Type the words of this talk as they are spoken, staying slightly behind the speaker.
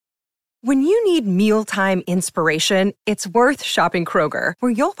When you need mealtime inspiration, it's worth shopping Kroger,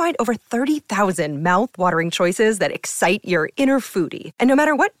 where you'll find over 30,000 mouth-watering choices that excite your inner foodie. And no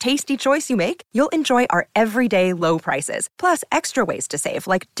matter what tasty choice you make, you'll enjoy our everyday low prices, plus extra ways to save,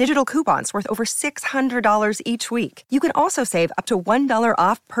 like digital coupons worth over $600 each week. You can also save up to $1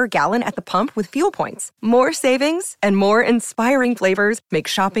 off per gallon at the pump with fuel points. More savings and more inspiring flavors make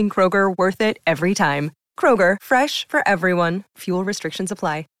shopping Kroger worth it every time. Kroger, fresh for everyone. Fuel restrictions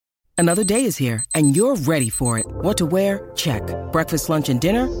apply. Another day is here, and you're ready for it. What to wear? Check. Breakfast, lunch, and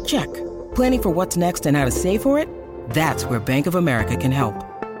dinner? Check. Planning for what's next and how to save for it? That's where Bank of America can help.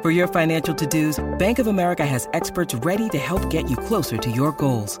 For your financial to-dos, Bank of America has experts ready to help get you closer to your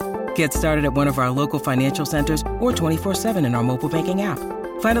goals. Get started at one of our local financial centers or 24/7 in our mobile banking app.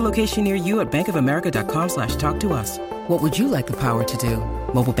 Find a location near you at bankofamerica.com/talktous. What would you like the power to do?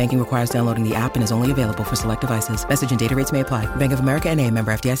 Mobile banking requires downloading the app and is only available for select devices. Message and data rates may apply. Bank of America N.A.,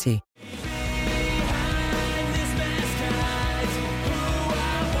 member FDIC.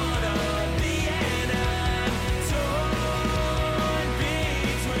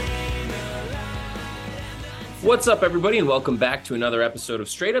 What's up, everybody, and welcome back to another episode of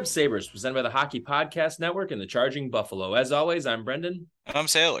Straight Up Sabres, presented by the Hockey Podcast Network and the Charging Buffalo. As always, I'm Brendan. And I'm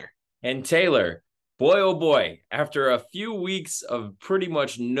Sailor. And Taylor. Boy, oh boy, after a few weeks of pretty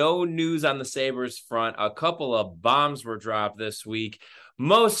much no news on the Sabres front, a couple of bombs were dropped this week.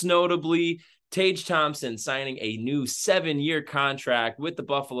 Most notably, Tage Thompson signing a new 7-year contract with the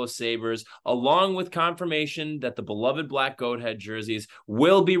Buffalo Sabres, along with confirmation that the beloved Black Goathead jerseys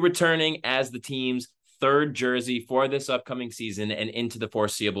will be returning as the team's third jersey for this upcoming season and into the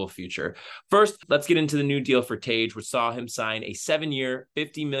foreseeable future. First, let's get into the new deal for Tage, which saw him sign a 7-year,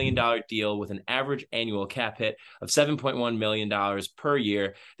 $50 million deal with an average annual cap hit of $7.1 million per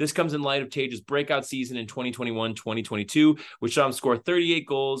year. This comes in light of Tage's breakout season in 2021-2022, which saw him score 38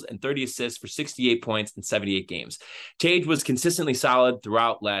 goals and 30 assists for 68 points in 78 games. Tage was consistently solid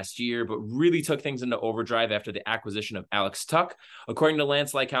throughout last year, but really took things into overdrive after the acquisition of Alex Tuch. According to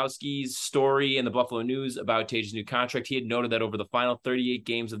Lance Lykowski's story in the Buffalo News about Tage's new contract, he had noted that over the final 38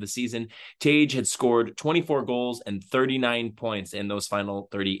 games of the season, Tage had scored 24 goals and 39 points in those final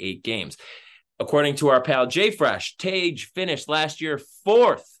 38 games. According to our pal Jay Fresh, Tage finished last year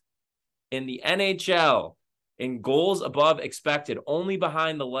 4th in the NHL in goals above expected, only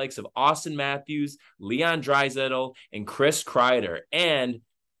behind the likes of Austin Matthews, Leon Draisaitl, and Chris Kreider. And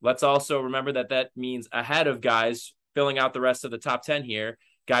let's also remember that that means ahead of guys filling out the rest of the top 10 here,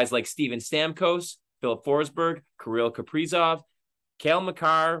 guys like Steven Stamkos, Philip Forsberg, Kirill Kaprizov, Cale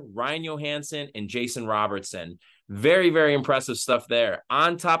Makar, Ryan Johansson, and Jason Robertson. Very, very impressive stuff there.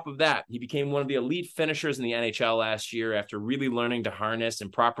 On top of that, he became one of the elite finishers in the NHL last year after really learning to harness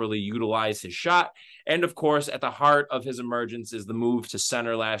and properly utilize his shot. And of course, at the heart of his emergence is the move to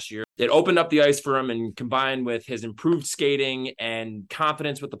center last year. It opened up the ice for him, and combined with his improved skating and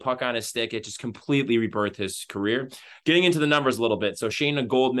confidence with the puck on his stick, it just completely rebirthed his career. Getting into the numbers a little bit. So Shayna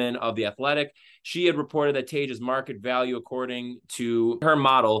Goldman of The Athletic, she had reported that Tage's market value, according to her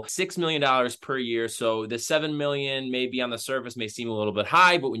model, $6 million per year. So the $7 million maybe on the surface may seem a little bit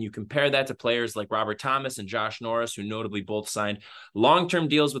high, but when you compare that to players like Robert Thomas and Josh Norris, who notably both signed long-term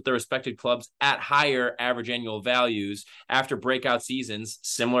deals with their respective clubs at higher average annual values after breakout seasons,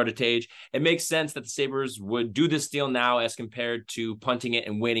 similar to Tage, it makes sense that the Sabres would do this deal now as compared to punting it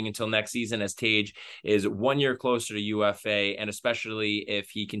and waiting until next season, as Tage is 1 year closer to UFA, and especially if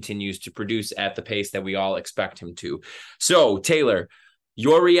he continues to produce at the pace that we all expect him to. So, Taylor,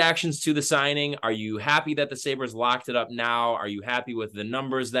 your reactions to the signing, are you happy that the Sabres locked it up now? Are you happy with the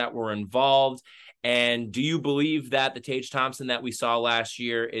numbers that were involved? And do you believe that the Tage Thompson that we saw last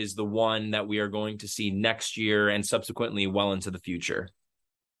year is the one that we are going to see next year and subsequently well into the future?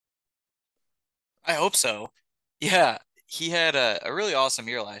 I hope so. Yeah, he had a really awesome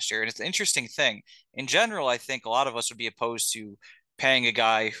year last year. And it's an interesting thing. In general, I think a lot of us would be opposed to paying a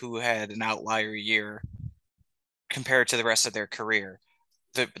guy who had an outlier year compared to the rest of their career.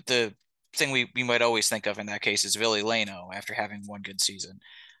 The thing we might always think of in that case is Ville Leno after having one good season.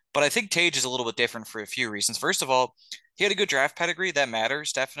 But I think Tage is a little bit different for a few reasons. First of all, he had a good draft pedigree. That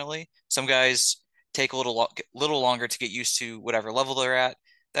matters, definitely. Some guys take a little longer to get used to whatever level they're at.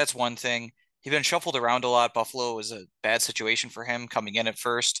 That's one thing. He'd been shuffled around a lot. Buffalo was a bad situation for him coming in at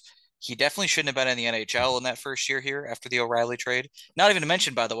first. He definitely shouldn't have been in the NHL in that first year here after the O'Reilly trade. Not even to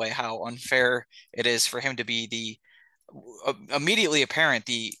mention, by the way, how unfair it is for him to be the immediately apparent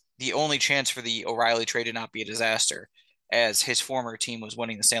the only chance for the O'Reilly trade to not be a disaster, as his former team was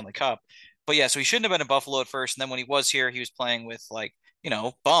winning the Stanley Cup. But yeah, so he shouldn't have been in Buffalo at first. And then when he was here, he was playing with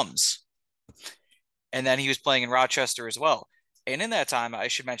bums. And then he was playing in Rochester as well. And in that time, I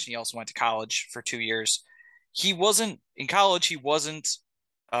should mention he also went to college for 2 years. He wasn't in college. He wasn't,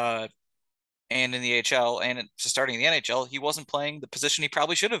 and in the AHL and starting in the NHL, he wasn't playing the position he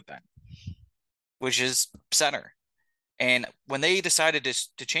probably should have been, which is center. And when they decided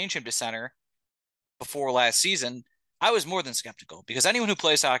to change him to center before last season, I was more than skeptical because anyone who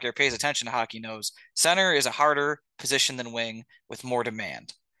plays hockey or pays attention to hockey knows center is a harder position than wing with more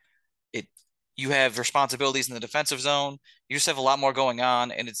demand. You have responsibilities in the defensive zone. You just have a lot more going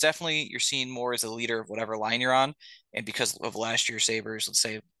on, and it's definitely you're seen more as a leader of whatever line you're on. And because of last year's Sabres, let's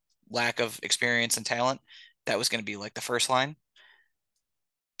say lack of experience and talent, that was going to be like the first line.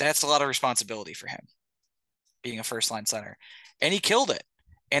 That's a lot of responsibility for him being a first line center, and he killed it.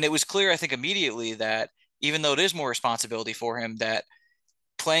 And it was clear, I think, immediately that even though it is more responsibility for him, that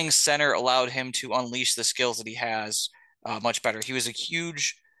playing center allowed him to unleash the skills that he has much better. He was a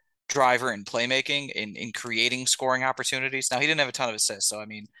huge driver in playmaking, in creating scoring opportunities. Now, he didn't have a ton of assists, so I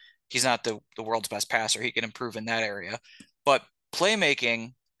mean, he's not the world's best passer. He can improve in that area. But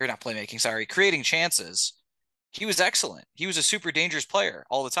creating chances, he was excellent. He was a super dangerous player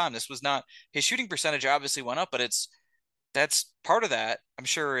all the time. This was not his shooting percentage obviously went up, but that's part of that, I'm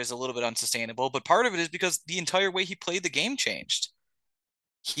sure, is a little bit unsustainable. But part of it is because the entire way he played the game changed.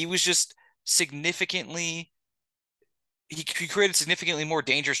 He was just he created significantly more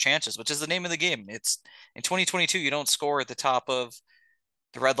dangerous chances, which is the name of the game. It's in 2022, you don't score at the top of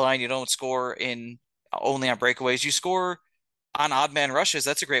the red line. You don't score only on breakaways. You score on odd man rushes.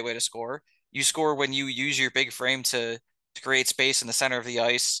 That's a great way to score. You score when you use your big frame to create space in the center of the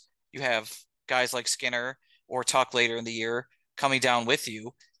ice. You have guys like Skinner or Tuch later in the year coming down with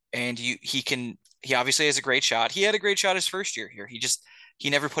you, and he obviously has a great shot. He had a great shot his first year here. He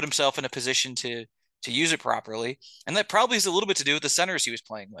never put himself in a position to use it properly. And that probably has a little bit to do with the centers he was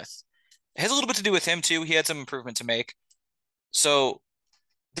playing with. It has a little bit to do with him too. He had some improvement to make. So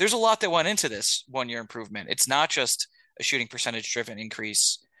there's a lot that went into this 1 year improvement. It's not just a shooting percentage driven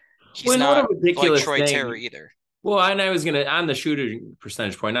increase. He's not like Troy Terry either. Well, and I was going to, on the shooting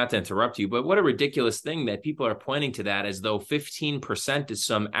percentage point, not to interrupt you, but what a ridiculous thing that people are pointing to that as though 15% is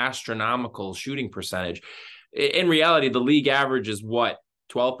some astronomical shooting percentage. In reality, the league average is what,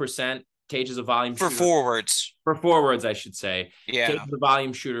 12%? Tage is a volume for shooter. For forwards, I should say. Yeah. Tage is a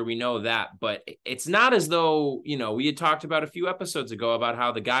volume shooter. We know that. But it's not as though, we had talked about a few episodes ago about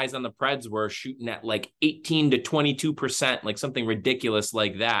how the guys on the Preds were shooting at like 18 to 22%, like something ridiculous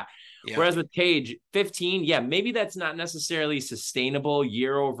like that. Yeah. Whereas with Tage, 15, maybe that's not necessarily sustainable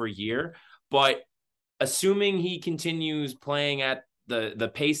year over year. But assuming he continues playing at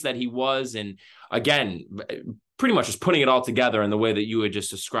the pace that he was, and again, pretty much just putting it all together in the way that you had just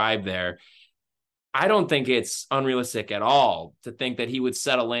described there, I don't think it's unrealistic at all to think that he would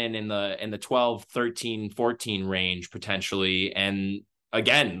settle in the 12, 13, 14 range potentially. And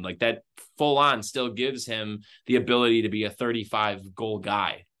again, like that full on still gives him the ability to be a 35 goal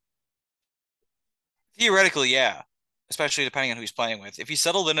guy. Theoretically, yeah, especially depending on who he's playing with. If he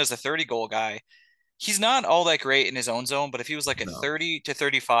settled in as a 30 goal guy, he's not all that great in his own zone, but if he was like a 30 to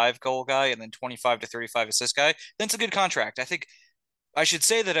 35 goal guy and then 25 to 35 assist guy, then it's a good contract. I think I should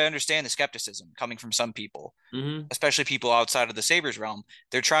say that I understand the skepticism coming from some people, especially people outside of the Sabres realm.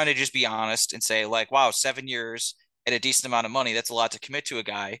 They're trying to just be honest and say like, wow, 7 years at a decent amount of money. That's a lot to commit to a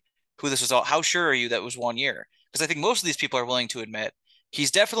guy who this was all. How sure are you that was 1 year? Because I think most of these people are willing to admit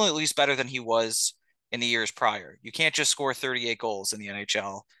he's definitely at least better than he was in the years prior. You can't just score 38 goals in the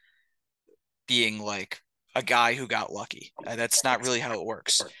NHL being like a guy who got lucky. That's not really how it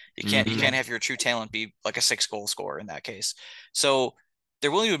works. You can't have your true talent be like a 6 goal scorer in that case. So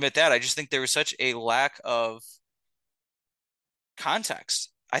they're willing to admit that. I just think there was such a lack of context.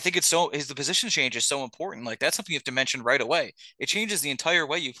 I think the position change is so important. Like that's something you have to mention right away. It changes the entire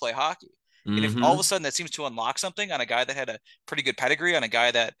way you play hockey. And if all of a sudden that seems to unlock something on a guy that had a pretty good pedigree, on a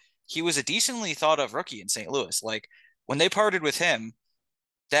guy that he was a decently thought of rookie in St. Louis, like when they parted with him,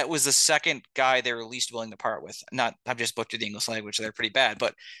 that was the second guy they were least willing to part with. I've just butchered the English language. They're pretty bad,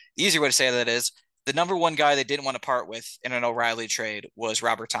 but the easier way to say that is the number one guy they didn't want to part with in an O'Reilly trade was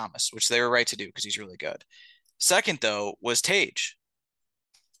Robert Thomas, which they were right to do because he's really good. Second, though, was Tage.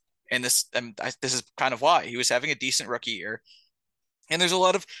 And this is kind of why he was having a decent rookie year. And there's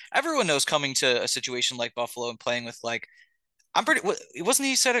everyone knows coming to a situation like Buffalo and playing with wasn't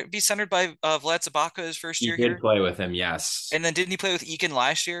he centered by Vlad Sabaka his first year here? He did play with him, yes. And then didn't he play with Eakin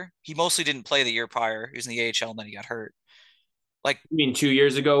last year? He mostly didn't play the year prior. He was in the AHL and then he got hurt. Like, you mean 2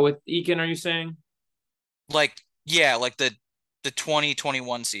 years ago with Eakin, are you saying? Like, yeah, like the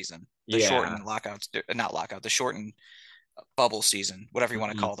 2021 season. The shortened lockout, not lockout, the shortened bubble season, whatever you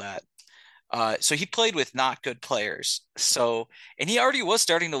want to call that. So he played with not good players. So, and he already was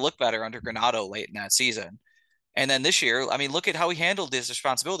starting to look better under Granato late in that season. And then this year, I mean, look at how he handled his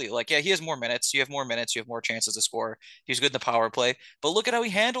responsibility. Like, yeah, he has more minutes. You have more minutes. You have more chances to score. He was good in the power play. But look at how he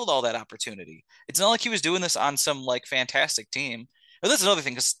handled all that opportunity. It's not like he was doing this on some like fantastic team. But that's another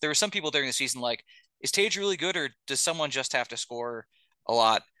thing, because there were some people during the season like, is Tage really good, or does someone just have to score a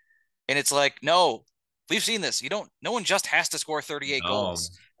lot? And it's like, no, we've seen this. No one just has to score 38 No.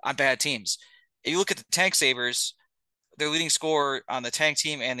 goals on bad teams. If you look at the Tank Sabres, their leading scorer on the Tank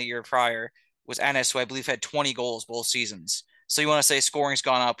team and the year prior was Ennis, who I believe had 20 goals both seasons. So you want to say scoring's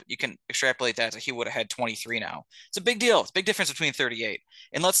gone up, you can extrapolate that to he would have had 23 now. It's a big deal. It's a big difference between 38.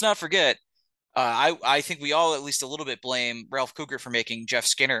 And let's not forget, I think we all at least a little bit blame Ralph Krueger for making Jeff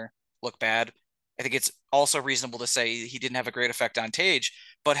Skinner look bad. I think it's also reasonable to say he didn't have a great effect on Tage.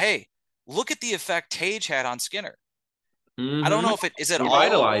 But hey, look at the effect Tage had on Skinner. I don't know if it is it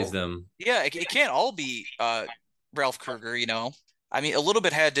Revitalized all. them. Yeah, it can't all be Ralph Krueger. I mean, a little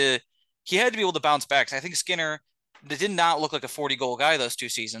bit he had to be able to bounce back. 'Cause I think Skinner did not look like a 40-goal guy those 2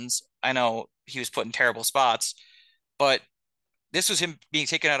 seasons. I know he was put in terrible spots, but this was him being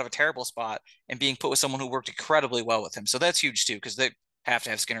taken out of a terrible spot and being put with someone who worked incredibly well with him. So that's huge too, because they have to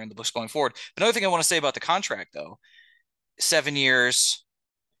have Skinner in the books going forward. But another thing I want to say about the contract, though, 7 years,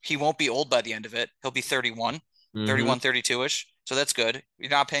 he won't be old by the end of it. He'll be 31, Mm-hmm. 31, 32-ish. So that's good. You're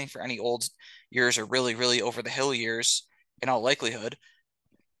not paying for any old years or really, really over the hill years in all likelihood.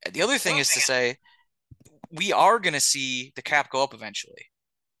 The other thing is to say we are going to see the cap go up eventually.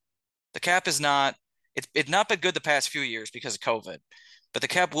 The cap is not it's not been good the past few years because of COVID, but the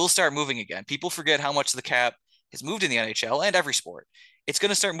cap will start moving again. People forget how much the cap has moved in the NHL and every sport. It's going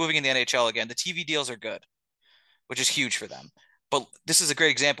to start moving in the NHL again. The TV deals are good, which is huge for them. But this is a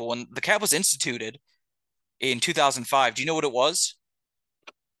great example. When the cap was instituted in 2005, do you know what it was?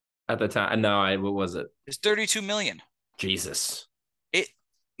 At the time, no, what was it? It was 32 million. Jesus. It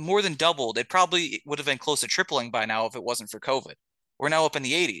more than doubled. It probably would have been close to tripling by now if it wasn't for COVID. We're now up in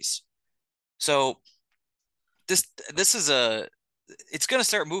the 80s. So this is it's going to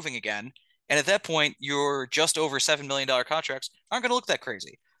start moving again. And at that point, your just over $7 million contracts aren't going to look that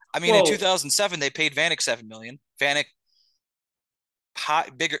crazy. I mean, in Well, 2007, they paid Vanek 7 million. Vanek,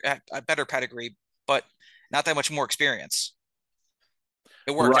 bigger, a better pedigree, but not that much more experience.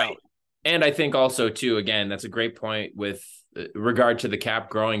 It worked right. out. And I think also, too, again, that's a great point with regard to the cap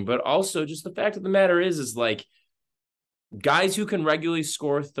growing, but also just the fact of the matter is like guys who can regularly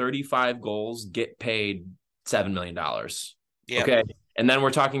score 35 goals get paid $7 million. Yeah. Okay. And then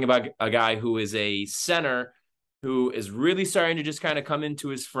we're talking about a guy who is a center who is really starting to just kind of come into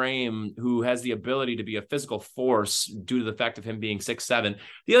his frame, who has the ability to be a physical force due to the fact of him being 6'7".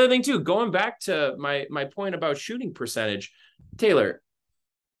 The other thing, too, going back to my point about shooting percentage, Taylor,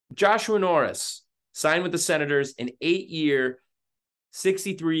 Joshua Norris signed with the Senators an 8-year,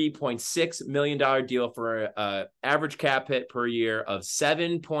 $63.6 million deal for an average cap hit per year of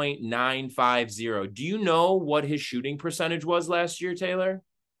 7.950. Do you know what his shooting percentage was last year, Taylor?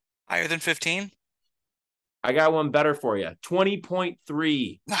 Higher than 15? I got one better for you.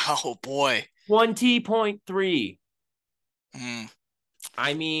 20.3. Oh, boy. 20.3. Mm.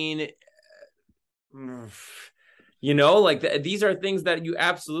 I mean, like these are things that you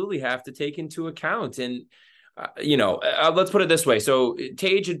absolutely have to take into account. And, let's put it this way. So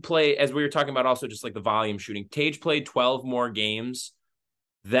Tage had played, as we were talking about also just like the volume shooting, Tage played 12 more games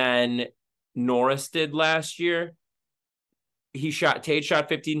than Norris did last year. Tage shot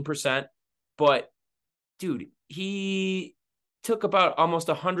 15%, but dude, he took about almost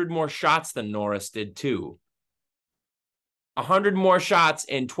 100 more shots than Norris did too. 100 more shots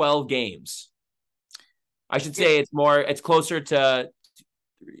in 12 games. I should say it's closer to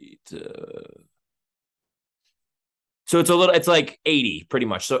 3 to. So it's like 80 pretty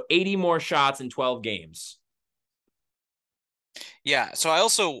much. So 80 more shots in 12 games. Yeah.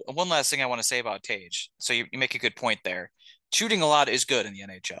 So one last thing I want to say about Tage. So you make a good point there. Shooting a lot is good in the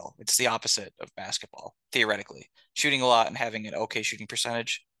NHL. It's the opposite of basketball, theoretically. Shooting a lot and having an okay shooting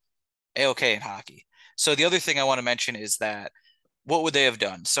percentage, okay in hockey. So the other thing I want to mention is that what would they have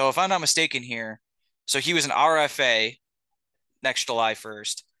done? So if I'm not mistaken here, so he was an RFA next July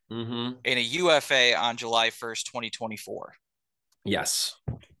 1st and a UFA on July 1st, 2024. Yes.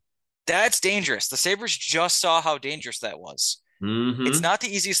 That's dangerous. The Sabres just saw how dangerous that was. It's not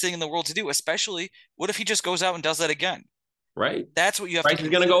the easiest thing in the world to do, especially what if he just goes out and does that again? Right. That's what you have Price to is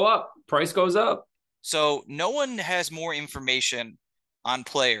going to go up. Price goes up. So no one has more information on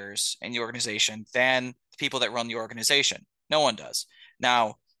players in the organization than the people that run the organization. No one does.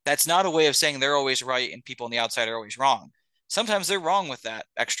 Now, that's not a way of saying they're always right and people on the outside are always wrong. Sometimes they're wrong with that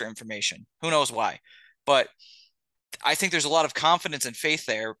extra information. Who knows why? But I think there's a lot of confidence and faith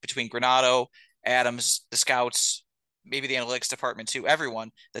there between Granato, Adams, the scouts, maybe the analytics department too,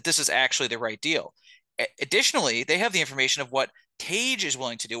 everyone, that this is actually the right deal. Additionally, they have the information of what Tage is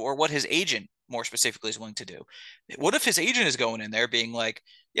willing to do, or what his agent more specifically is willing to do. What if his agent is going in there being like,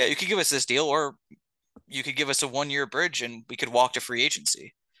 yeah, you could give us this deal, or you could give us a 1 year bridge and we could walk to free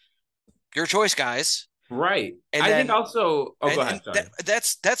agency. Your choice, guys. Right. And I think then also, oh, go ahead. Sorry.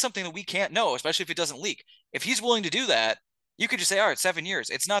 that's something that we can't know, especially if it doesn't leak. If he's willing to do that, you could just say, all right, 7 years.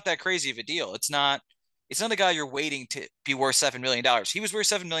 It's not that crazy of a deal. It's not a guy you're waiting to be worth $7 million. He was worth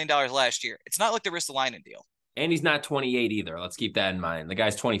 $7 million last year. It's not like the Ristolainen deal. And he's not 28 either. Let's keep that in mind. The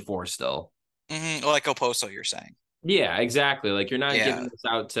guy's 24 still. Like Oposo, you're saying. Yeah, exactly. Like you're not Yeah. giving this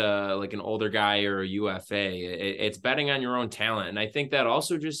out to like an older guy or a UFA. It's betting on your own talent. And I think that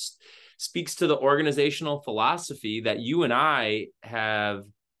also just speaks to the organizational philosophy that you and I have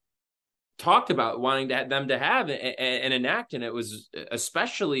talked about wanting them to have and enact. And it was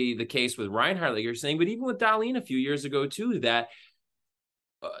especially the case with Reinhart, like you're saying, but even with Dahlin a few years ago too, that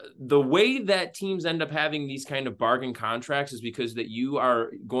the way that teams end up having these kind of bargain contracts is because that you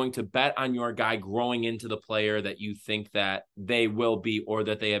are going to bet on your guy growing into the player that you think that they will be or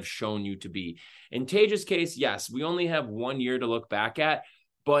that they have shown you to be. In Tage's case, yes, we only have 1 year to look back at,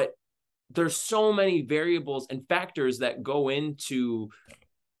 but there's so many variables and factors that go into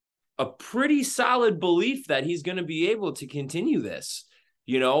a pretty solid belief that he's going to be able to continue this.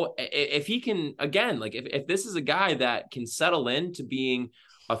 You know, if he can, again, like if this is a guy that can settle into being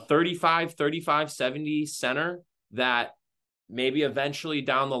a 35, 70 center that maybe eventually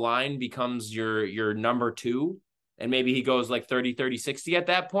down the line becomes your number two, and maybe he goes like 30, 60 at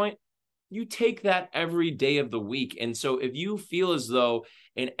that point, you take that every day of the week. And so if you feel as though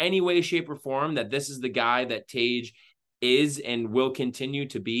in any way, shape, or form that this is the guy that Tage is and will continue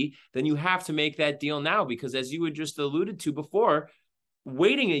to be, then you have to make that deal now, because as you had just alluded to before,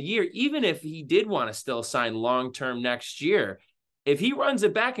 waiting a year, even if he did want to still sign long-term next year, if he runs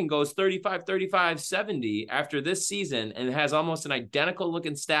it back and goes 35, 70 after this season and has almost an identical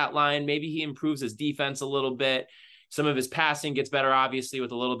looking stat line, maybe he improves his defense a little bit. Some of his passing gets better, obviously,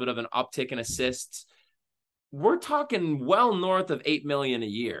 with a little bit of an uptick in assists. We're talking well north of $8 million a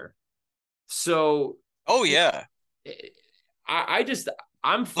year. So, oh yeah,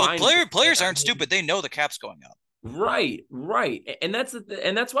 I'm fine. Look, players aren't stupid. They know the cap's going up. Right. And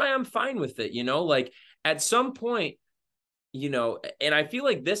that's why I'm fine with it. You know, like at some point, you know, and I feel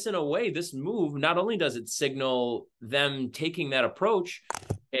like this, in a way, this move, not only does it signal them taking that approach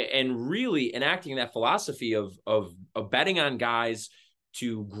and really enacting that philosophy of betting on guys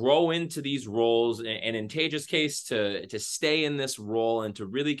to grow into these roles, and in Tage's case, to stay in this role and to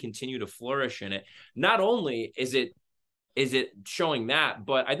really continue to flourish in it. Not only is it showing that,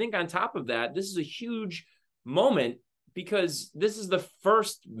 but I think on top of that, this is a huge moment because this is the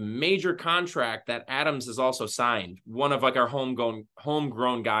first major contract that Adams has also signed, one of like our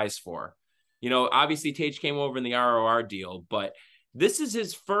homegrown guys for. You know, obviously Tage came over in the ROR deal, but this is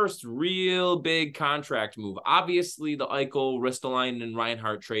his first real big contract move. Obviously the Eichel, Ristolainen, and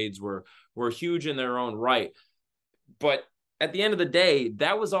Reinhart trades were huge in their own right. But at the end of the day,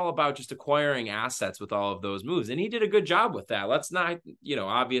 that was all about just acquiring assets with all of those moves. And he did a good job with that. Let's not, you know,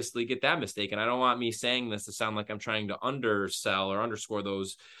 obviously get that mistaken. I don't want me saying this to sound like I'm trying to undersell or underscore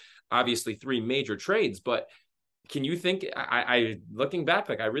those obviously three major trades. But can you think, I looking back,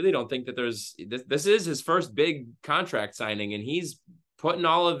 like I really don't think that this is his first big contract signing, and he's putting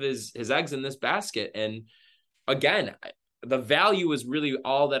all of his eggs in this basket. And again, the value is really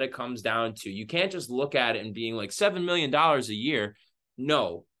all that it comes down to. You can't just look at it and being like $7 million a year.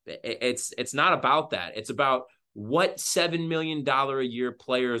 No, it's not about that. It's about what $7 million a year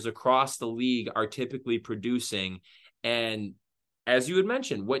players across the league are typically producing. And as you had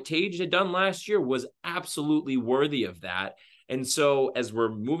mentioned, what Tage had done last year was absolutely worthy of that. And so as we're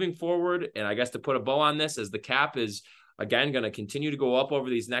moving forward, and I guess to put a bow on this, as the cap is again going to continue to go up over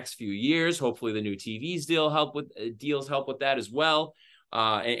these next few years, hopefully the new TVs deals help with that as well,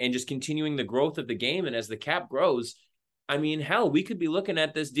 and just continuing the growth of the game. And as the cap grows, I mean, hell, we could be looking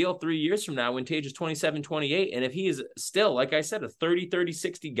at this deal 3 years from now when Tage is 27, 28. And if he is still, like I said, a 30,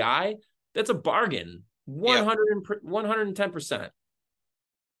 60 guy, that's a bargain. 110%.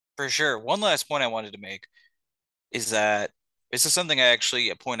 For sure. One last point I wanted to make is that this is something a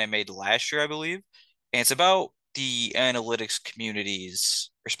point I made last year, I believe. And it's about the analytics community's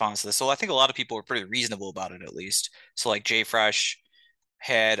response to this. So I think a lot of people were pretty reasonable about it, at least. So like Jay Fresh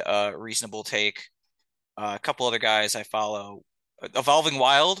had a reasonable take. A couple other guys I follow, Evolving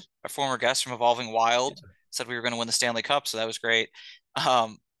Wild, a former guest from Evolving Wild, said we were going to win the Stanley Cup, so that was great.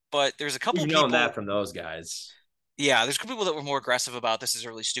 But there's a couple We've people. known that from those guys. Yeah, there's a couple people that were more aggressive about this is a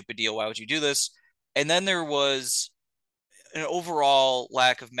really stupid deal. Why would you do this? And then there was an overall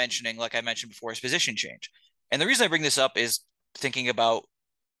lack of mentioning, like I mentioned before, his position change. And the reason I bring this up is thinking about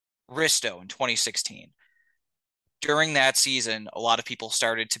Risto in 2016. During that season, a lot of people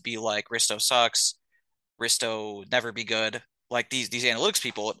started to be like, Risto sucks. Risto never be good. Like these analytics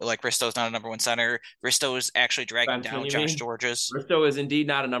people, like Risto's not a number one center. Risto is actually dragging down Josh Georges. Risto is indeed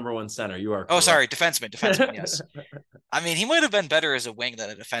not a number one center. You are correct. Oh, sorry, defenseman, yes. I mean, he might have been better as a wing than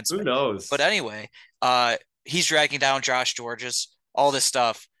a defenseman. Who knows? But anyway, he's dragging down Josh Georges, all this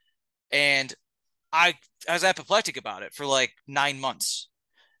stuff. And I was apoplectic about it for like 9 months.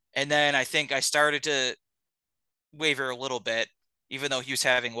 And then I think I started to waver a little bit, even though he was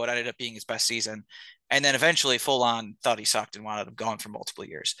having what ended up being his best season. And then eventually full on thought he sucked and wanted him gone for multiple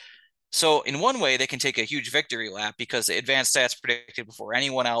years. So in one way, they can take a huge victory lap because the advanced stats predicted before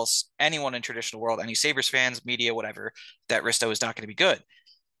anyone else, anyone in traditional world, any Sabres fans, media, whatever, that Risto is not going to be good.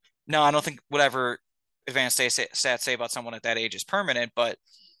 No, I don't think whatever advanced stats say about someone at that age is permanent, but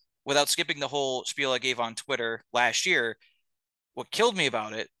without skipping the whole spiel I gave on Twitter last year, what killed me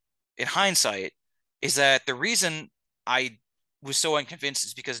about it, in hindsight, is that the reason I was so unconvinced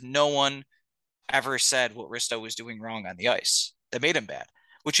is because no one ever said what Risto was doing wrong on the ice that made him bad,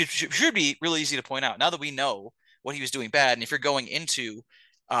 which should be really easy to point out now that we know what he was doing bad. And if you're going into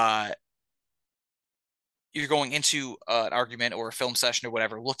an argument or a film session or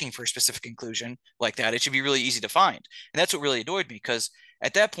whatever, looking for a specific conclusion like that, it should be really easy to find. And that's what really annoyed me, because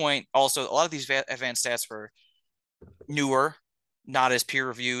at that point, also, a lot of these advanced stats were newer, not as peer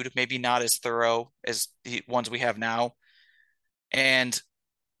reviewed, maybe not as thorough as the ones we have now. And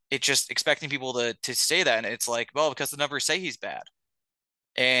it just expecting people to say that. And it's like, well, because the numbers say he's bad.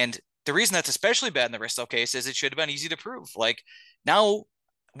 And the reason that's especially bad in the Risto case is it should have been easy to prove. Like, now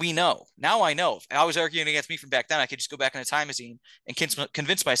we know. Now I know. If I was arguing against me from back then, I could just go back in the time machine and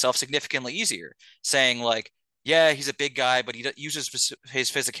convince myself significantly easier, saying like, yeah, he's a big guy, but he uses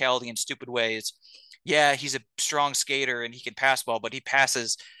his physicality in stupid ways. Yeah, he's a strong skater and he can pass well, but he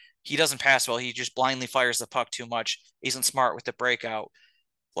doesn't pass well. He just blindly fires the puck too much. He isn't smart with the breakout.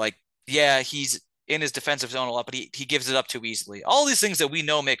 Like, yeah, he's in his defensive zone a lot, but he gives it up too easily. All these things that we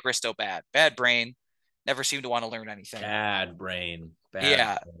know make Risto bad. Bad brain, never seem to want to learn anything. Bad brain.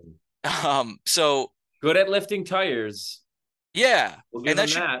 Brain. So good at lifting tires. Yeah. We'll give him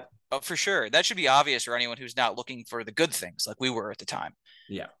that. For sure. That should be obvious for anyone who's not looking for the good things like we were at the time.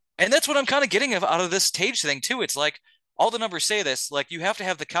 Yeah. And that's what I'm kind of getting out of this Tage thing too. It's like all the numbers say this, like you have to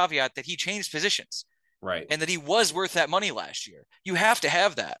have the caveat that he changed positions. Right. And that he was worth that money last year. You have to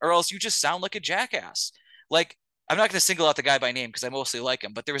have that, or else you just sound like a jackass. Like, I'm not going to single out the guy by name because I mostly like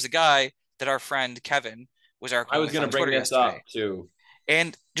him, but there was a guy that our friend Kevin was I was going to bring this up too.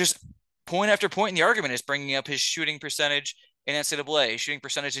 And just point after point in the argument is bringing up his shooting percentage in NCAA, shooting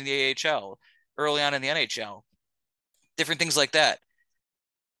percentage in the AHL, early on in the NHL, different things like that.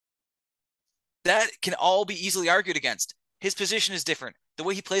 That can all be easily argued against. His position is different. The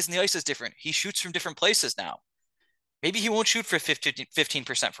way he plays in the ice is different. He shoots from different places now. Maybe he won't shoot for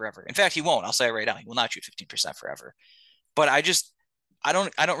 15% forever. In fact, he won't. I'll say it right now. He will not shoot 15% forever. But I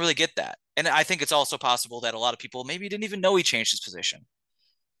don't really get that. And I think it's also possible that a lot of people maybe didn't even know he changed his position.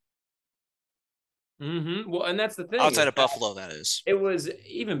 Mm-hmm. Well, and that's the thing. Outside of Buffalo, that is. It was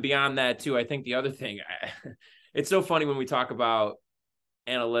even beyond that, too. I think the other thing, it's so funny when we talk about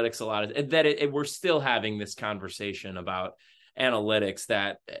analytics a lot, that we're still having this conversation about analytics,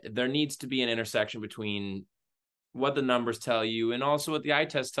 that there needs to be an intersection between what the numbers tell you and also what the eye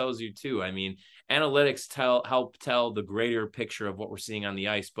test tells you, too. I mean, analytics help tell the greater picture of what we're seeing on the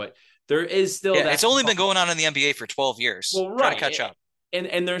ice, but there is still that. It's only been going on in the NBA for 12 years. Well, right. Trying to catch up.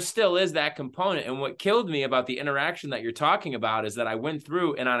 And there still is that component. And what killed me about the interaction that you're talking about is that I went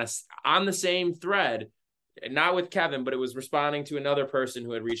through and on the same thread, not with Kevin, but it was responding to another person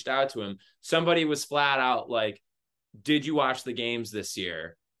who had reached out to him. Somebody was flat out like, did you watch the games this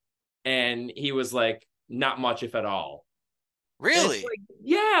year? And he was like, not much, if at all. Really? Like,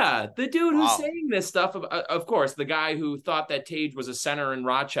 yeah. The dude who's saying this stuff, of course, the guy who thought that Tage was a center in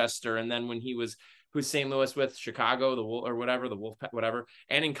Rochester. And then when he was, who's St. Louis with Chicago, the Wolf, whatever.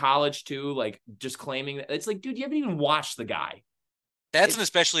 And in college too, like just claiming that it's like, dude, you haven't even watched the guy. That's an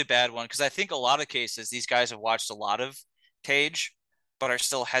especially bad one. Cause I think a lot of cases, these guys have watched a lot of Tage, but are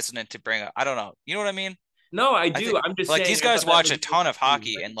still hesitant to bring up. I don't know. You know what I mean? No, I do. I'm just like saying, these guys watch a ton of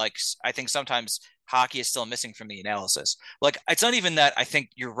hockey, and like I think sometimes hockey is still missing from the analysis. Like it's not even that I think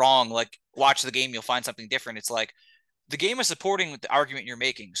you're wrong. Like watch the game, you'll find something different. It's like the game is supporting the argument you're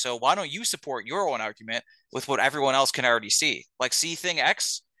making. So why don't you support your own argument with what everyone else can already see? Like, see thing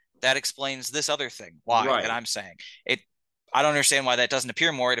X, that explains this other thing. Why? Right. And I'm saying it. I don't understand why that doesn't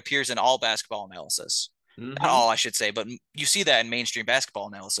appear more. It appears in all basketball analysis. Not all, I should say, but you see that in mainstream basketball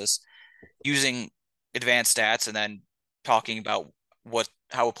analysis using advanced stats and then talking about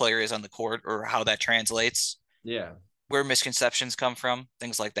how a player is on the court or how that translates. Yeah. Where misconceptions come from,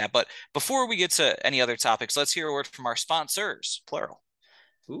 things like that. But before we get to any other topics, let's hear a word from our sponsors, plural.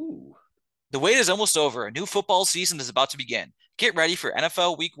 Ooh. The wait is almost over. A new football season is about to begin. Get ready for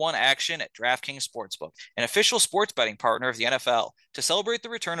NFL Week 1 action at DraftKings Sportsbook, an official sports betting partner of the NFL. To celebrate the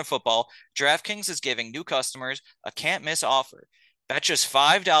return of football, DraftKings is giving new customers a can't-miss offer. Bet just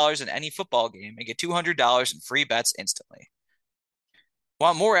 $5 in any football game and get $200 in free bets instantly.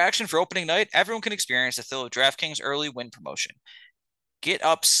 Want more action for opening night? Everyone can experience the thrill of DraftKings early win promotion. Get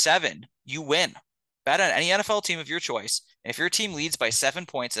up 7, you win. Bet on any NFL team of your choice, and if your team leads by 7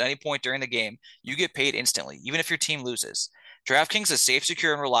 points at any point during the game, you get paid instantly, even if your team loses. DraftKings is safe,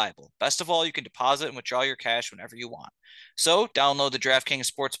 secure, and reliable. Best of all, you can deposit and withdraw your cash whenever you want. So, download the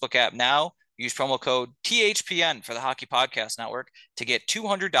DraftKings Sportsbook app now. Use promo code THPN for the Hockey Podcast Network to get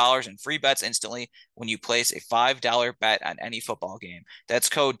 $200 in free bets instantly when you place a $5 bet on any football game. That's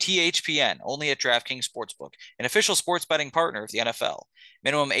code THPN, only at DraftKings Sportsbook, an official sports betting partner of the NFL.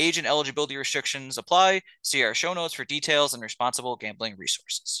 Minimum age and eligibility restrictions apply. See our show notes for details and responsible gambling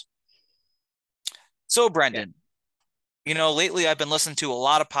resources. So, Brendan, lately I've been listening to a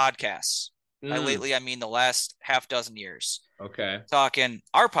lot of podcasts. By lately, I mean the last half dozen years. Okay. Talking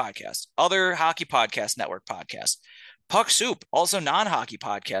our podcast, other Hockey Podcast Network podcasts, Puck Soup, also non-hockey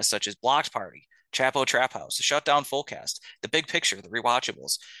podcasts such as Blocked Party, Chapo Trap House, the Shutdown Fullcast, The Big Picture, The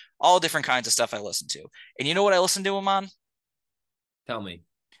Rewatchables, all different kinds of stuff I listen to. And you know what I listen to them on? Tell me.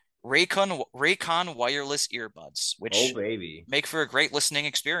 Raycon wireless earbuds, which make for a great listening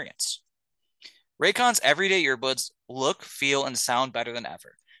experience. Raycon's everyday earbuds look, feel, and sound better than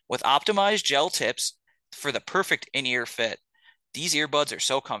ever. With optimized gel tips for the perfect in-ear fit, these earbuds are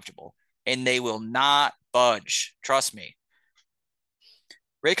so comfortable, and they will not budge. Trust me.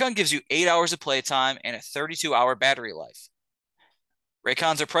 Raycon gives you 8 hours of playtime and a 32-hour battery life.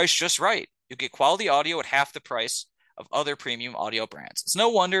 Raycons are priced just right. You get quality audio at half the price of other premium audio brands. It's no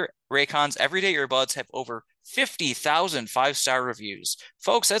wonder Raycon's everyday earbuds have over 50,000 five-star reviews.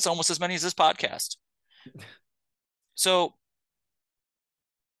 Folks, that's almost as many as this podcast. So,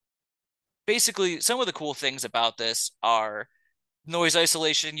 basically, some of the cool things about this are noise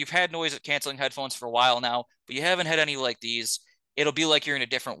isolation. You've had noise canceling headphones for a while now, but you haven't had any like these. It'll be like you're in a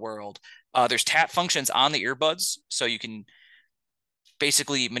different world. There's tap functions on the earbuds, so you can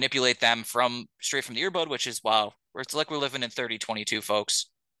basically manipulate them straight from the earbud, which is, wow, it's like we're living in 3022, folks.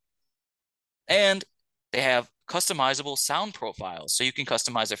 And they have customizable sound profiles, so you can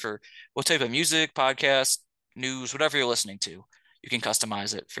customize it for what type of music, podcast, news, whatever you're listening to. You can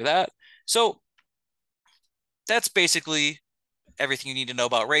customize it for that. So that's basically everything you need to know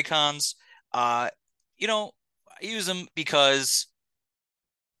about Raycons. I use them because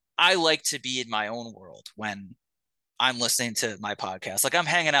I like to be in my own world when I'm listening to my podcast. Like, I'm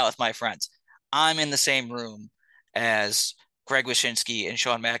hanging out with my friends. I'm in the same room as Greg Wyshynski and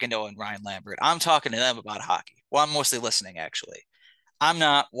Sean McIndoe and Ryan Lambert. I'm talking to them about hockey. Well, I'm mostly listening, actually. I'm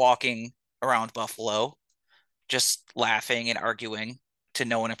not walking around Buffalo just laughing and arguing to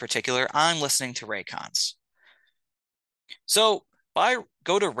no one in particular. I'm listening to Raycons. So go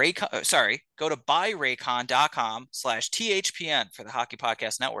to buyraycon.com/THPN for the Hockey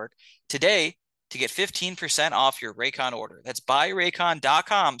Podcast Network today to get 15% off your Raycon order. That's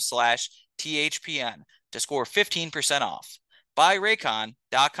buyraycon.com/THPN to score 15% off.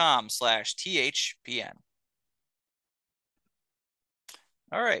 Buyraycon.com/THPN.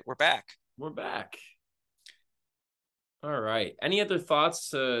 All right, we're back. All right. Any other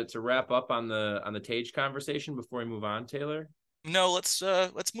thoughts to wrap up on the Tage conversation before we move on, Taylor? No, let's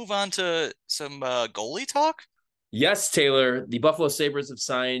move on to some goalie talk. Yes, Taylor. The Buffalo Sabres have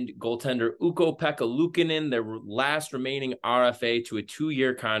signed goaltender Ukko-Pekka Luukkonen, their last remaining RFA, to a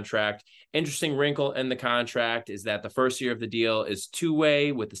 2-year contract. Interesting wrinkle in the contract is that the first year of the deal is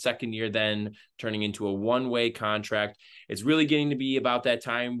 2-way, with the second year then turning into a 1-way contract. It's really getting to be about that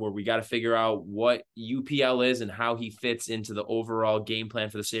time where we got to figure out what UPL is and how he fits into the overall game plan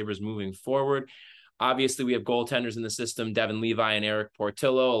for the Sabres moving forward. Obviously, we have goaltenders in the system, Devin Levi and Eric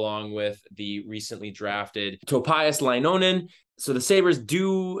Portillo, along with the recently drafted Topias Lainonen. So the Sabres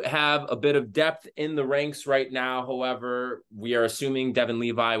do have a bit of depth in the ranks right now. However, we are assuming Devin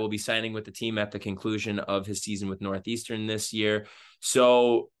Levi will be signing with the team at the conclusion of his season with Northeastern this year.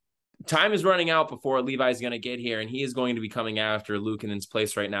 So time is running out before Levi's going to get here, and he is going to be coming after Luukkonen's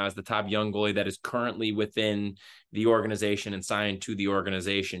place right now as the top young goalie that is currently within the organization and signed to the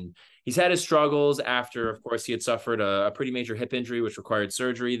organization. He's had his struggles after, of course, he had suffered a pretty major hip injury, which required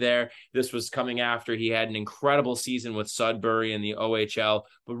surgery there. This was coming after he had an incredible season with Sudbury in the OHL,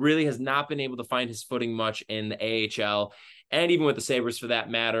 but really has not been able to find his footing much in the AHL. And even with the Sabres, for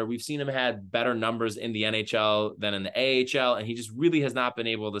that matter, we've seen him had better numbers in the NHL than in the AHL, and he just really has not been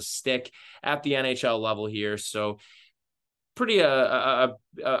able to stick at the NHL level here. So pretty a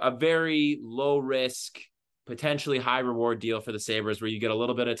very low risk, potentially high reward deal for the Sabres, where you get a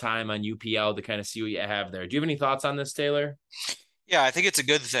little bit of time on UPL to kind of see what you have there. Do you have any thoughts on this, Taylor? Yeah, I think it's a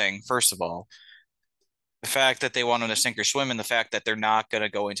good thing, first of all. The fact that they want him to sink or swim, and the fact that they're not going to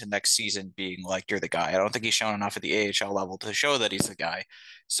go into next season being like, you're the guy. I don't think he's shown enough at the AHL level to show that he's the guy.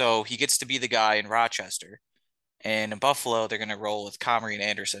 So he gets to be the guy in Rochester. And in Buffalo, they're going to roll with Comrie and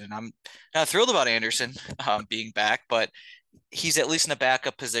Anderson. And I'm not thrilled about Anderson being back, but he's at least in a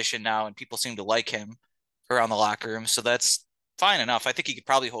backup position now, and people seem to like him around the locker room. So that's fine enough. I think he could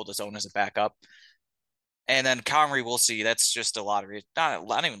probably hold his own as a backup. And then Comrie, we'll see. That's just a lottery,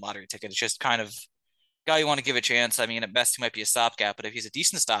 not even lottery ticket. It's just kind of guy you want to give a chance. I mean, at best, he might be a stopgap, but if he's a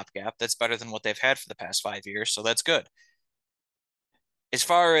decent stopgap, that's better than what they've had for the past 5 years. So that's good. As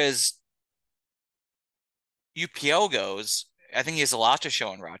far as UPL goes, I think he has a lot to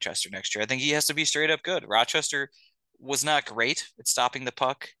show in Rochester next year. I think he has to be straight up good. Rochester was not great at stopping the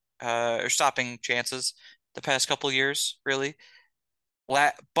puck or stopping chances the past couple of years, really.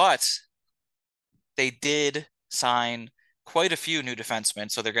 But they did sign quite a few new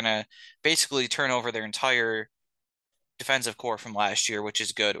defensemen, so they're going to basically turn over their entire defensive core from last year, which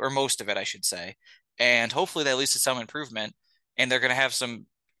is good, or most of it, I should say. And hopefully that leads to some improvement, and they're going to have some,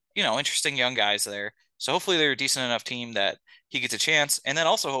 interesting young guys there. So hopefully they're a decent enough team that he gets a chance, and then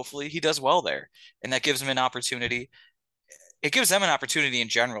also hopefully he does well there, and that gives him an opportunity. It gives them an opportunity in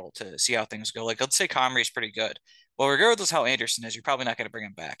general to see how things go. Like, let's say Comrie's pretty good. Well, regardless how Anderson is, you're probably not going to bring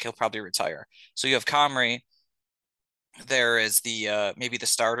him back. He'll probably retire. So you have Comrie there as the maybe the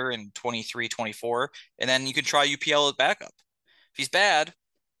starter in 23, 24, and then you can try UPL at backup. If he's bad,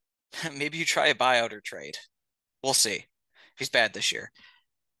 maybe you try a buyout or trade. We'll see if he's bad this year.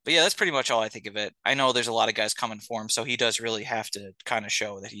 But yeah, that's pretty much all I think of it. I know there's a lot of guys coming for him, so he does really have to kind of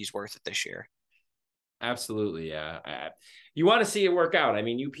show that he's worth it this year. Absolutely, yeah. You want to see it work out. I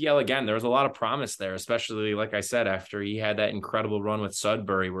mean, UPL, again, there was a lot of promise there, especially, like I said, after he had that incredible run with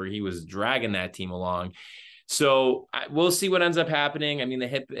Sudbury where he was dragging that team along. So we'll see what ends up happening. I mean, the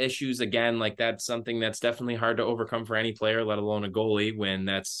hip issues, again, like that's something that's definitely hard to overcome for any player, let alone a goalie, when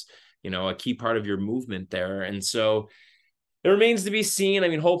that's, a key part of your movement there. And so it remains to be seen. I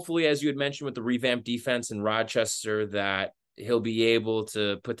mean, hopefully, as you had mentioned with the revamped defense in Rochester, that he'll be able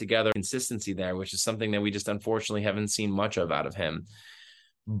to put together consistency there, which is something that we just unfortunately haven't seen much of out of him.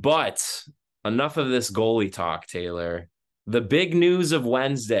 But enough of this goalie talk, Taylor. The big news of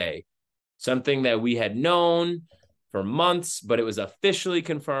Wednesday, something that we had known for months, but it was officially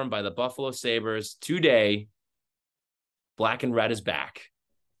confirmed by the Buffalo Sabres today. Black and red is back.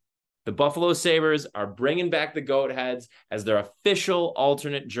 The Buffalo Sabres are bringing back the Goat Heads as their official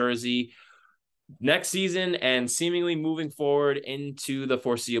alternate jersey next season and seemingly moving forward into the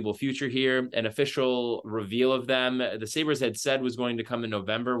foreseeable future here. An official reveal of them, the Sabres had said, was going to come in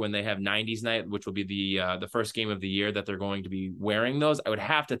November when they have 90s night, which will be the first game of the year that they're going to be wearing those. I would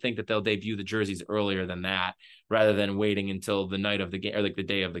have to think that they'll debut the jerseys earlier than that, rather than waiting until the night of the game or like the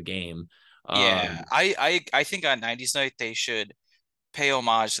day of the game. Yeah, I think on 90s night they should pay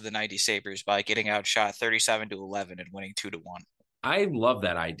homage to the 90s Sabres by getting outshot 37-11 and winning 2-1. I love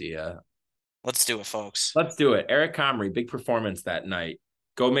that idea. Let's do it, folks. Let's do it. Eric Comrie, big performance that night.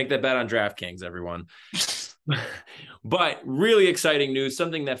 Go make that bet on DraftKings, everyone. But really exciting news,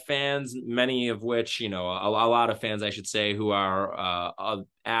 something that fans, many of which, a lot of fans, I should say, who are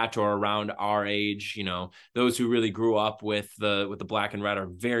at or around our age, those who really grew up with the black and red are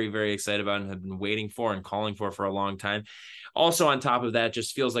very, very excited about and have been waiting for and calling for a long time. Also, on top of that,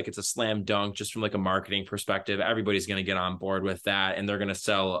 just feels like it's a slam dunk just from like a marketing perspective. Everybody's going to get on board with that, and they're going to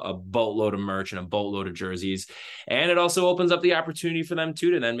sell a boatload of merch and a boatload of jerseys. And it also opens up the opportunity for them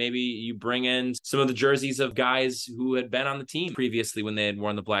too, to then maybe you bring in some of the jerseys of guys who had been on the team previously when they had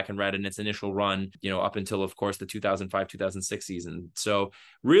worn the black and red in its initial run, up until, of course, the 2005-2006 season. So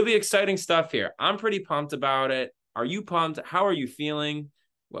really exciting stuff here. I'm pretty pumped about it. Are you pumped? How are you feeling?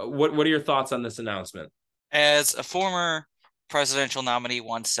 What are your thoughts on this announcement? As a former presidential nominee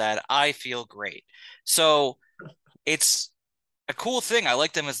once said, I feel great. So it's a cool thing. I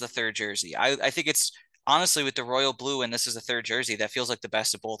like them as the third jersey. I think it's honestly, with the royal blue and this is the third jersey, that feels like the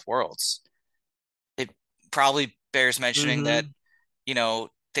best of both worlds. It probably bears mentioning that, Mm-hmm.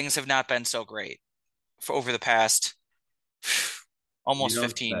 things have not been so great for over the past You almost don't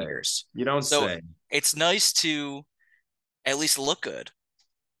 15 say. years. You don't So say. it's nice to at least look good,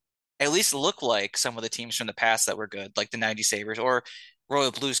 at least look like some of the teams from the past that were good, like the 90 Sabres or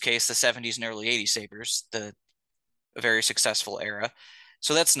Royal Blues case, the 70s and early 80s Sabres, the very successful era.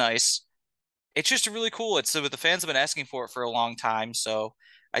 So that's nice. It's just really cool. It's what the fans have been asking for it for a long time. So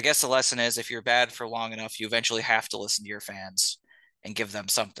I guess the lesson is if you're bad for long enough, you eventually have to listen to your fans and give them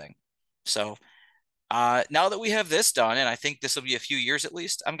something. So now that we have this done, and I think this will be a few years at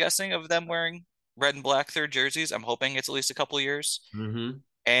least, I'm guessing, of them wearing red and black third jerseys. I'm hoping it's at least a couple of years. Mm-hmm.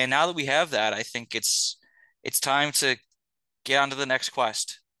 And now that we have that, I think it's time to get on to the next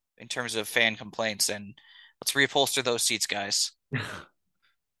quest in terms of fan complaints and let's reupholster those seats, guys.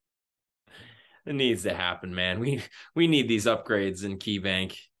 It needs to happen, man. We need these upgrades in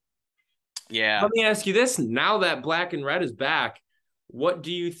KeyBank. Yeah. Let me ask you this: now that black and red is back, what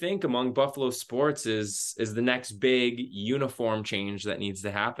do you think among Buffalo sports is the next big uniform change that needs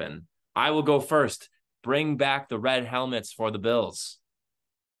to happen? I will go first. Bring back the red helmets for the Bills.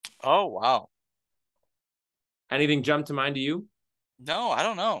 Oh, wow. Anything jump to mind to you? No, I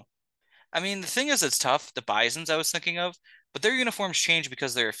don't know. I mean, the thing is, it's tough. The Bisons I was thinking of, but their uniforms change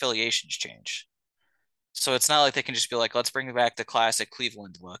because their affiliations change. So it's not like they can just be like, let's bring back the classic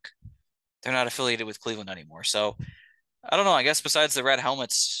Cleveland look. They're not affiliated with Cleveland anymore. So I don't know. I guess besides the red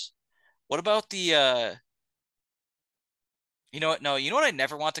helmets, what about the you know what? No, you know what I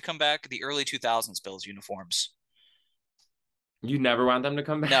never want to come back? The early 2000s Bills uniforms. You never want them to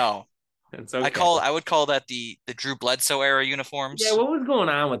come back. No. It's okay. I would call that the Drew Bledsoe era Yeah, uniforms. what was going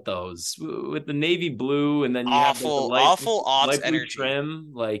on with those? With the navy blue, and then you have like the Awful, awful odds light blue energy.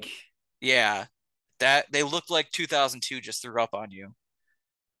 trim. Like, Yeah. That they looked like 2002 just threw up on you.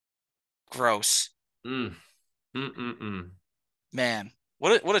 Gross. mm, mm, mm, mm. Man,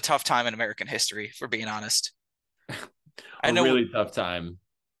 what a tough time in American history, for being honest. I A know really tough time.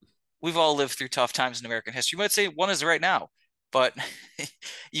 we've all lived through tough times in American history. You might say one is right now, but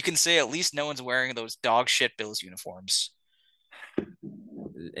you can say at least no one's wearing those dog shit Bills uniforms.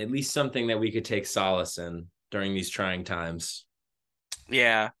 At least something that we could take solace in during these trying times.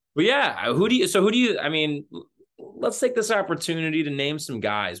 Yeah. But yeah, I mean, let's take this opportunity to name some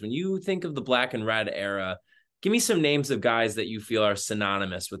guys. When you think of the black and red era, give me some names of guys that you feel are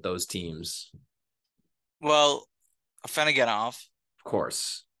synonymous with those teams. Well, Afenagenoff. Of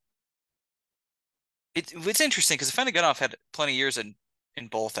course. It's interesting because Afenagenoff had plenty of years in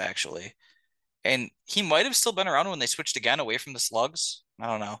both actually, and he might have still been around when they switched again away from the slugs. I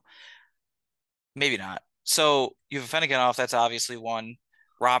don't know. Maybe not. So you have Afenagenoff. That's obviously one.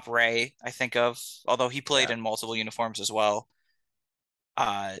 Rob Ray, I think of, although he played Yeah. in multiple uniforms as well.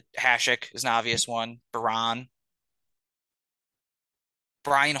 Hasek is an obvious one. Baran,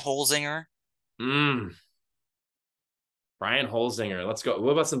 Brian Holzinger. Mm, Brian Holzinger. Let's go.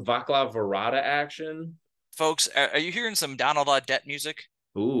 What about some Vaclav Varada action? Folks, are you hearing some Donald Audette music?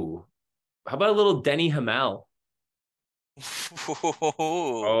 Ooh. How about a little Denny Hamel?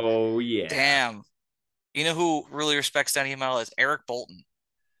 Oh yeah. Damn. You know who really respects Danny Hamel is Eric Bolton.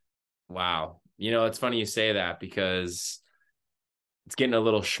 Wow. It's funny you say that because it's getting a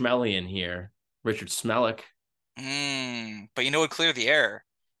little schmelly in here. Richard Smellick. But you know what cleared the air?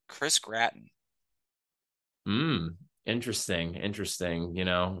 Chris Gratton. Interesting.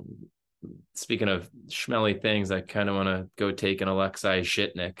 Interesting. Speaking of schmelly things, I kind of want to go take an Alexei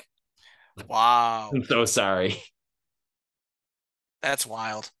Shitnik. Wow. I'm so sorry. That's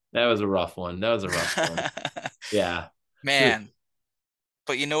wild. That was a rough one. That was a rough one. Yeah. Man.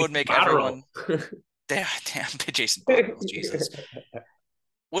 But you know what would make everyone damn Jason Botterill, Jesus.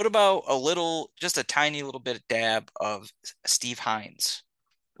 What about just a tiny little bit of dab of Steve Hines?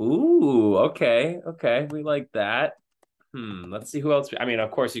 Ooh, okay. Okay. We like that. Let's see who else. I mean,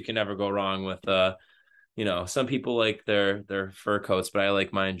 of course, you can never go wrong with some people like their fur coats, but I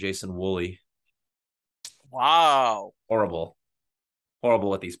like mine Jason Woolley. Wow. Horrible.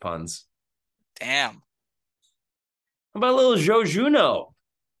 Horrible with these puns. Damn. How about a little Joe Juno?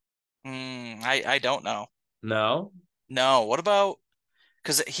 I don't know. No? No. What about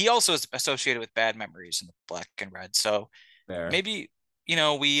because he also is associated with bad memories in the black and red. So There. maybe,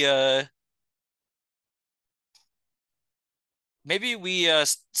 we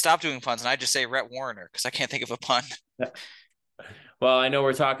stop doing puns and I just say Rhett Warrener because I can't think of a pun. Well, I know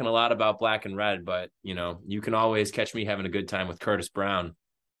we're talking a lot about black and red, but you can always catch me having a good time with Curtis Brown.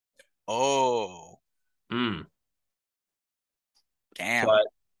 Oh, Mm. damn. But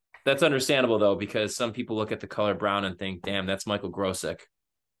That's understandable though, because some people look at the color brown and think, "Damn, that's Michael Grosick."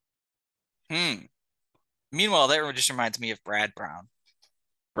 Hmm. Meanwhile, that just reminds me of Brad Brown.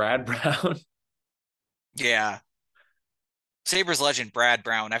 Brad Brown. Yeah. Sabres legend Brad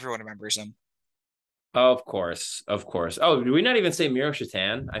Brown. Everyone remembers him. Of course, of course. Oh, do we not even say Miro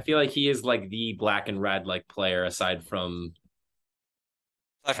Shatan? I feel like he is like the black and red like player aside from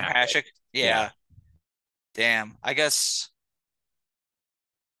From Hasek. Hasek. Yeah, Yeah. Damn. I guess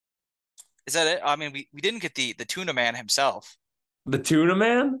is that it? I mean, we didn't get the tuna man himself. the Tuna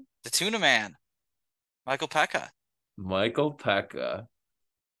Man, The tuna man, Michael Pekka. Michael Pekka.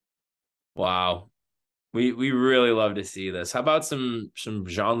 Wow, we really love to see this. How about some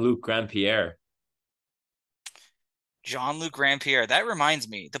Jean-Luc Grandpierre? Jean-Luc Grandpierre. That reminds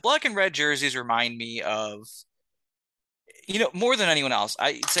me. The black and red jerseys remind me of, more than anyone else.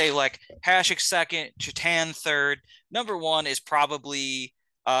 I'd say like Hasek second, Chatan third. Number one is probably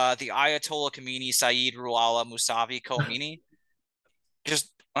the Ayatollah Khomeini, Saeed Ruhollah Musavi Khomeini.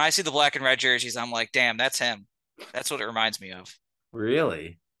 Just when I see the black and red jerseys, I'm like, damn, that's him. That's what it reminds me of.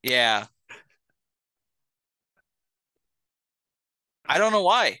 Really? Yeah. I don't know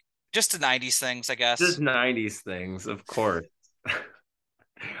why. Just the 90s things, I Just guess. 90s things, of course.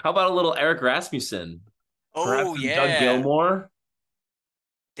 How about a little Eric Rasmussen? Perhaps Oh, some Doug yeah. Gilmore?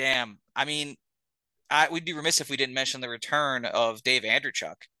 Damn. I mean, we'd be remiss if we didn't mention the return of Dave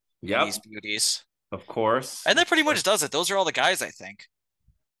Andreychuk in these Yep, beauties. of course. And that pretty much does it. Those are all the guys, I think.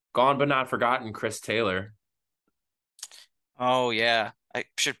 Gone but not forgotten, Chris Taylor. Oh, yeah. I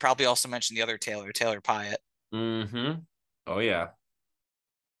should probably also mention the other Taylor, Taylor Pyatt. Mm-hmm. Oh yeah.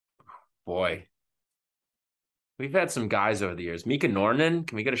 Boy. We've had some guys over the years. Mika Nornan,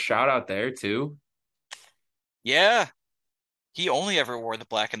 can we get a shout out there too? Yeah. He only ever wore the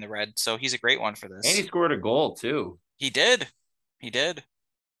black and the red, so he's a great one for And he this. scored a goal too. He did. He did.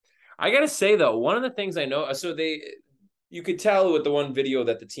 I gotta say though, one of the things I know, so you could tell with the one video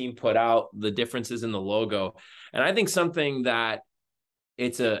that the team put out the differences in the logo, and I think something that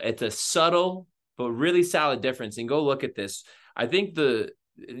it's a subtle but really solid difference. And go look at this. I think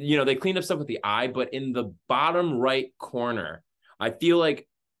they cleaned up stuff with the eye, but in the bottom right corner, I feel like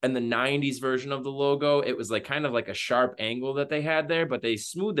in the 90s version of the logo, it was like kind of like a sharp angle that they had there, but they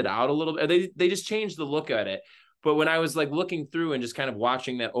smoothed it out a little bit. They just changed the look at it. But when I was like looking through and just kind of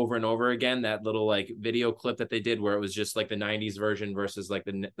watching that over and over again, that little like video clip that they did where it was just like the 90s version versus like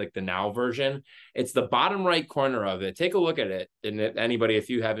the now version, it's the bottom right corner of it. Take a look at it, and anybody if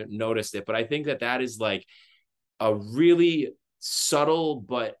you haven't noticed it, but I think that is like a really subtle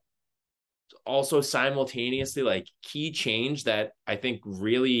but also simultaneously like key change that I think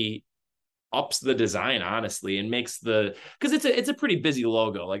really ups the design honestly and makes because it's a pretty busy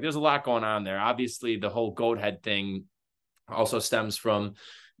logo. Like there's a lot going on there. Obviously the whole goat head thing also stems from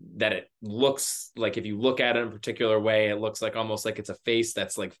that. It looks like if you look at it in a particular way, it looks like almost like it's a face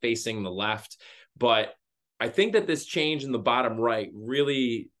that's like facing the left. But I think that this change in the bottom right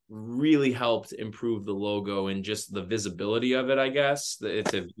really helped improve the logo and just the visibility of it, I guess, to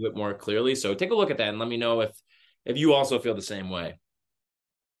view it more clearly. So take a look at that and let me know if you also feel the same way.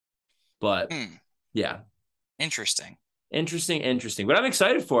 But Hmm. yeah, Interesting. interesting. But I'm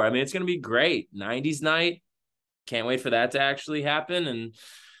excited for it. I mean, it's going to be great. 90s night. Can't wait for that to actually happen. And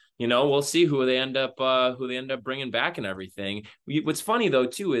we'll see who they end up bringing back and everything. What's funny though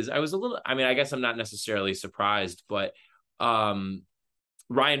too is I guess I'm not necessarily surprised, but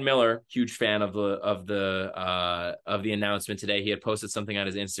Ryan Miller, huge fan of the announcement today. He had posted something on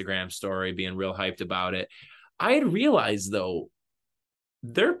his Instagram story being real hyped about it. I had realized though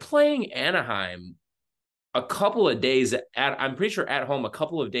they're playing Anaheim a couple of days I'm pretty sure at home, a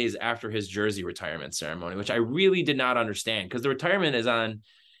couple of days after his jersey retirement ceremony, which I really did not understand because the retirement is on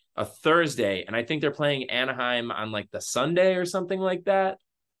a Thursday. And I think they're playing Anaheim on like the Sunday or something like that.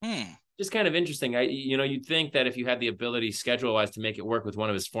 Hmm. Just kind of interesting. You'd think that if you had the ability schedule wise to make it work with one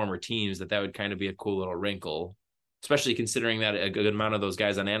of his former teams, that would kind of be a cool little wrinkle, especially considering that a good amount of those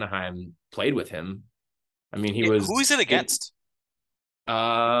guys on Anaheim played with him. I mean, Who is it against?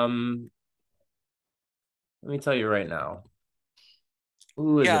 Let me tell you right now.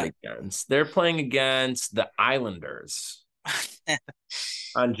 Who is Yeah. it against? They're playing against the Islanders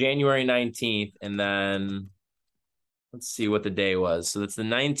on January 19th. And then let's see what the day was. So it's the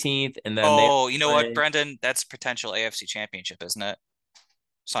 19th. And then Oh, you know what, Brendan? That's potential AFC championship, isn't it?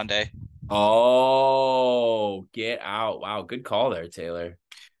 Sunday. Oh, get out. Wow. Good call there, Taylor.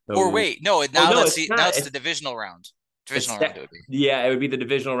 Or So, wait, no, no, it's now not. it's the divisional round. It's Divisional round it would be. yeah, it would be the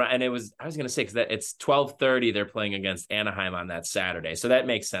divisional round, and I was gonna say because that it's 12:30. They're playing against Anaheim on that Saturday, so that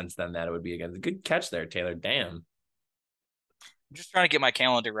makes sense then that it would be against. Good catch there, Taylor. Damn. I'm just trying to get my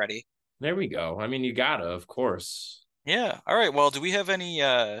calendar ready. There we go. I mean, you gotta, of course. Yeah. All right. Well, do we have any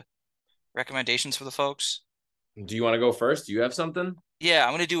recommendations for the folks? Do you want to go first? Do you have something? Yeah,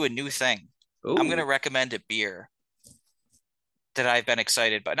 I'm gonna do a new thing. I'm gonna Oh, recommend a beer that I've been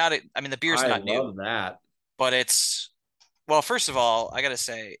excited by. I mean, the beer's I not new, love that. but well, first of all, I gotta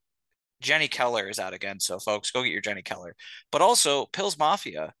say, Jenny Keller is out again. So folks, go get your Jenny Keller. But also Pils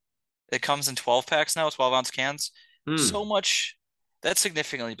Mafia. It comes in 12 packs now, 12-ounce cans. Hmm. So much that's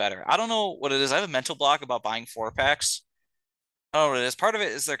significantly better. I don't know what it is. I have a mental block about buying 4 packs. I don't know what it is. Part of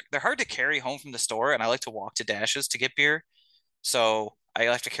it is they're hard to carry home from the store, and I like to walk to Dashes to get beer. So I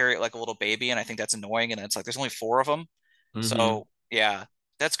have to carry it like a little baby, and I think that's annoying. And it's like there's only 4 of them. Mm-hmm. So yeah,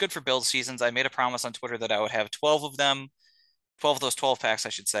 that's good for build seasons. I made a promise on Twitter that I would have 12 of them, 12 of those 12 packs, I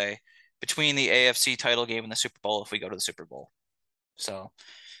should say, between the AFC title game and the Super Bowl if we go to the Super Bowl. So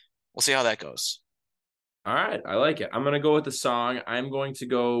we'll see how that goes. All right, I like it. I'm gonna go with the song. I'm going to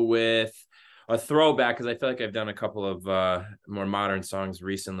go with a throwback because I feel like I've done a couple of more modern songs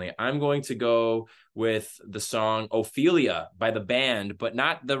recently. I'm going to go with the song Ophelia by the band, but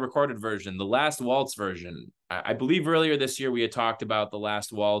not the recorded version, the Last Waltz version. I believe earlier this year we had talked about the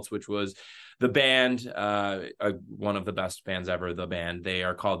Last Waltz, which was the band, one of the best bands ever. The band. They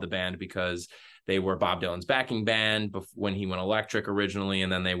are called the band because they were Bob Dylan's backing band when he went electric originally,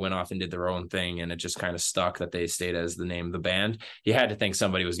 and then they went off and did their own thing, and it just kind of stuck that they stayed as the name of the band. You had to think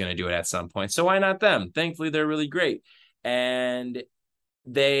somebody was going to do it at some point, so why not them? Thankfully, they're really great. And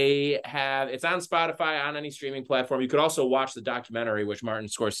it's on Spotify, on any streaming platform. You could also watch the documentary, which Martin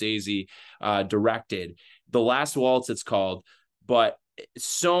Scorsese directed. The Last Waltz, it's called, but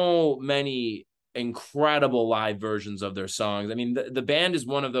so many incredible live versions of their songs. I mean, the band is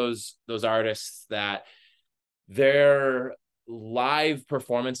one of those artists that their live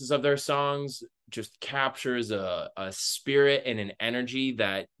performances of their songs just captures a spirit and an energy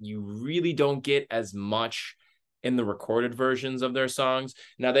that you really don't get as much in the recorded versions of their songs.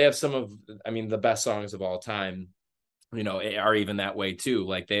 Now they have some of, I mean, the best songs of all time, are even that way too.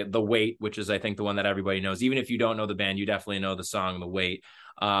 Like the Weight, which is I think the one that everybody knows. Even if you don't know the band, you definitely know the song The Weight.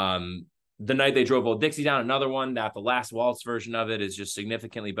 The Night They Drove Old Dixie Down, another one that the Last Waltz version of it is just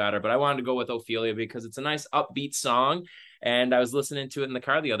significantly better. But I wanted to go with Ophelia because it's a nice upbeat song. And I was listening to it in the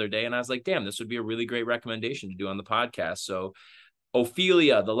car the other day, and I was like, damn, this would be a really great recommendation to do on the podcast. So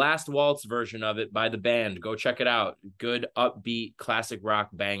Ophelia, the Last Waltz version of it by the band. Go check it out. Good, upbeat, classic rock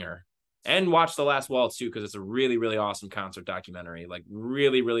banger. And watch The Last Waltz too, because it's a really, really awesome concert documentary. Like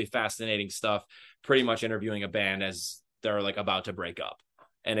really, really fascinating stuff. Pretty much interviewing a band as they're like about to break up.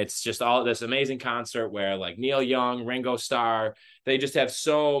 And it's just all this amazing concert where like Neil Young, Ringo Starr, they just have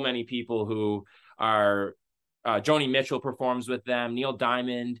so many people who are Joni Mitchell performs with them, Neil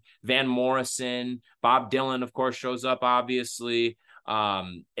Diamond, Van Morrison, Bob Dylan, of course, shows up, obviously.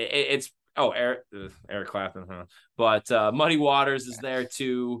 It's Eric Clapton, huh? But Muddy Waters is there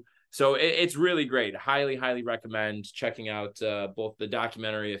too. So it's really great. Highly, highly recommend checking out both the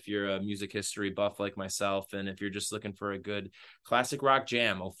documentary if you're a music history buff like myself, and if you're just looking for a good classic rock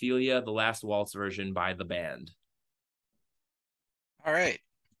jam, Ophelia, the Last Waltz version by the band. All right.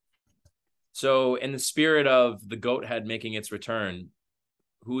 So, in the spirit of the Goat Head making its return,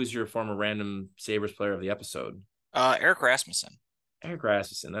 who is your former random Sabres player of the episode? Erik Rasmussen. Erik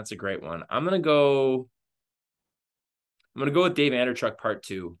Rasmussen. That's a great one. I'm gonna go with Dave Andreychuk Part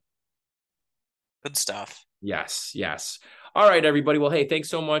 2. Good stuff. Yes, yes. All right, everybody. Well, hey, thanks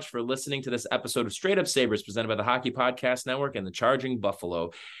so much for listening to this episode of Straight Up Sabres presented by the Hockey Podcast Network and the Charging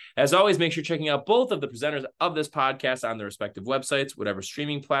Buffalo. As always, make sure checking out both of the presenters of this podcast on their respective websites, whatever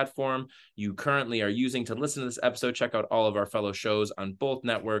streaming platform you currently are using to listen to this episode. Check out all of our fellow shows on both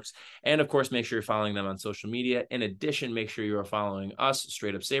networks. And of course, make sure you're following them on social media. In addition, make sure you are following us,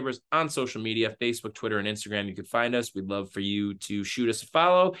 Straight Up Sabres, on social media, Facebook, Twitter, and Instagram. You can find us. We'd love for you to shoot us a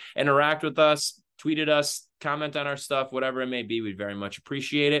follow, interact with us, tweet at us, comment on our stuff, whatever it may be. We'd very much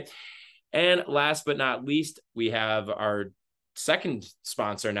appreciate it. And last but not least, we have our second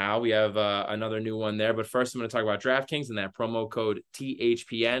sponsor now. We have another new one there. But first, I'm going to talk about DraftKings and that promo code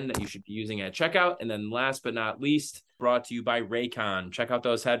THPN that you should be using at checkout. And then last but not least, brought to you by Raycon. Check out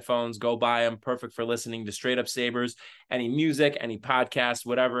those headphones. Go buy them. Perfect for listening to Straight Up Sabres. Any music, any podcast,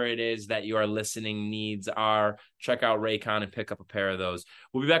 whatever it is that your listening needs are, check out Raycon and pick up a pair of those.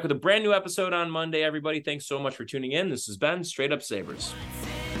 We'll be back with a brand new episode on Monday, everybody. Thanks so much for tuning in. This has been Straight Up Sabres.